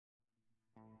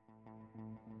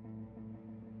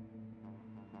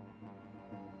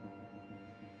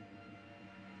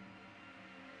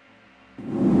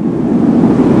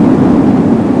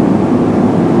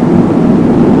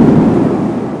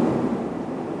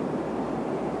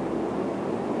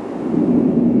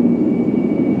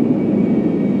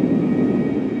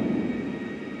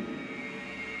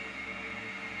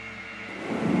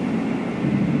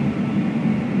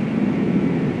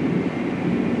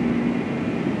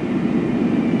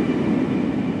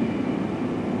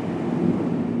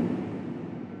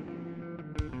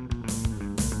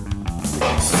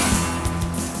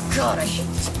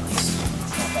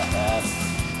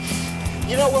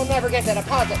take the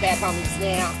deposit back on these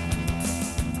now.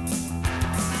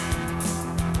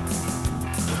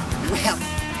 Well,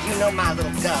 you know my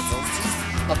little Guzzles.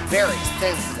 He's a very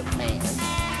sensitive man.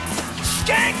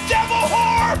 Skank devil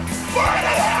whore! Burn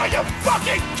in hell, you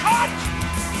fucking cunt!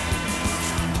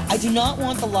 I do not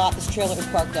want the lot this trailer is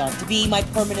parked on to be my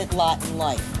permanent lot in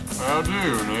life. How do,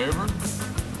 neighbor?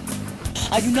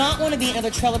 I do not want to be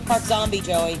another trailer park zombie,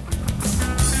 Joey.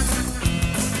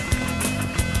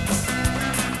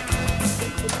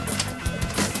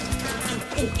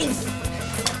 What are you doing?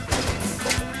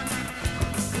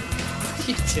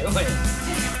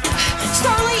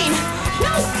 Starlene!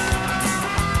 No!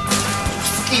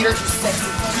 Skeeter, you sexy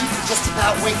bunny, you just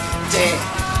about went dead.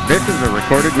 This is a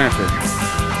recorded message.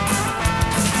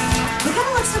 We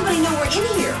gotta let somebody know we're in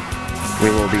here. We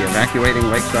will be evacuating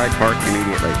Lakeside Park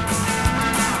immediately.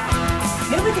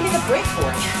 Maybe we can make a break for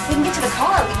it. We can get to the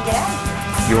car, we can get out of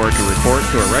here. You are to report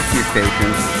to a rescue station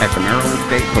at the Maryland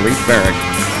State Police Barracks.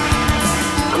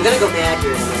 I'm gonna go mad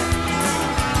here in a minute.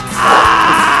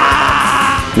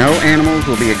 No animals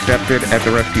will be accepted at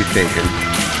the rescue station.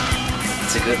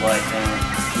 It's a good life, man.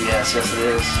 Yes, it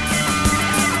is.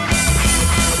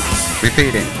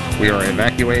 Repeating, we are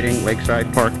evacuating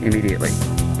Lakeside Park immediately.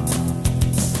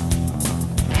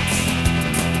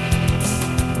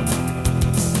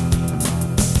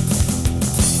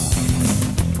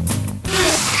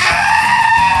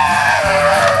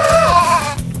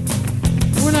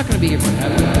 We're not going to be here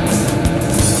forever.